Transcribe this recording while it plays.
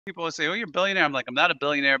People will say, "Oh, you're a billionaire." I'm like, "I'm not a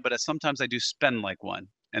billionaire, but sometimes I do spend like one."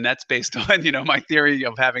 And that's based on, my theory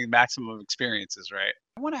of having maximum experiences, right?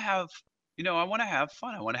 I want to have, I want to have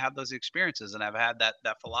fun. I want to have those experiences, and I've had that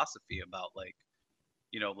philosophy about like,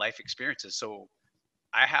 life experiences. So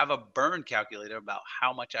I have a burn calculator about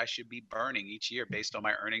how much I should be burning each year based on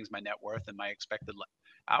my earnings, my net worth, and my expected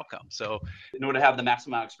outcome. So in order to have the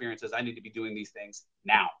maximum amount of experiences, I need to be doing these things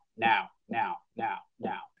now, now, now, now,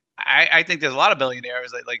 now. I think there's a lot of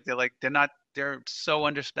billionaires that they're so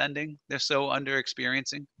underspending, they're so under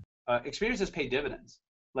experiencing. Experiences pay dividends.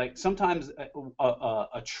 Like sometimes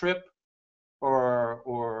a trip or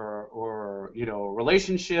a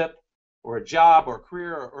relationship or a job or a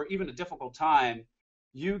career or even a difficult time,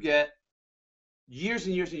 you get years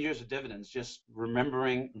and years and years of dividends just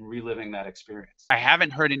remembering and reliving that experience. I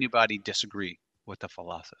haven't heard anybody disagree with the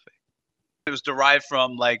philosophy. It was derived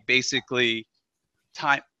from like basically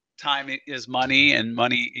time is money, and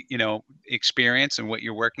money, experience and what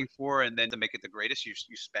you're working for, and then to make it the greatest, you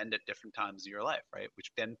spend at different times of your life, right?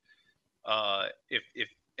 Which then, if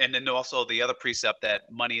and then also the other precept that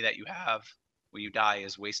money that you have when you die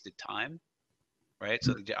is wasted time, right?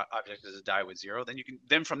 So the object is to die with zero.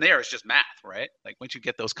 Then from there it's just math, right? Like once you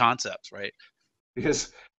get those concepts, right?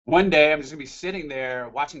 Because one day I'm just gonna be sitting there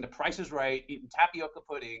watching The Price is Right, eating tapioca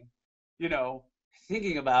pudding, you know,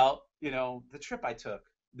 thinking about the trip I took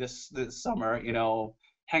this summer,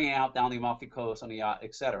 hanging out down the Amalfi Coast on the yacht,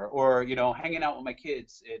 etc. Or hanging out with my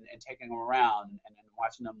kids and taking them around and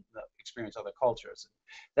watching them experience other cultures,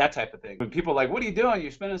 that type of thing. When people are like, "What are you doing?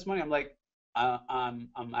 You're spending this money." I'm like,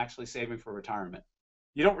 I'm actually saving for retirement.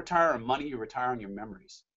 You don't retire on money; you retire on your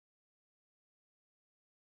memories.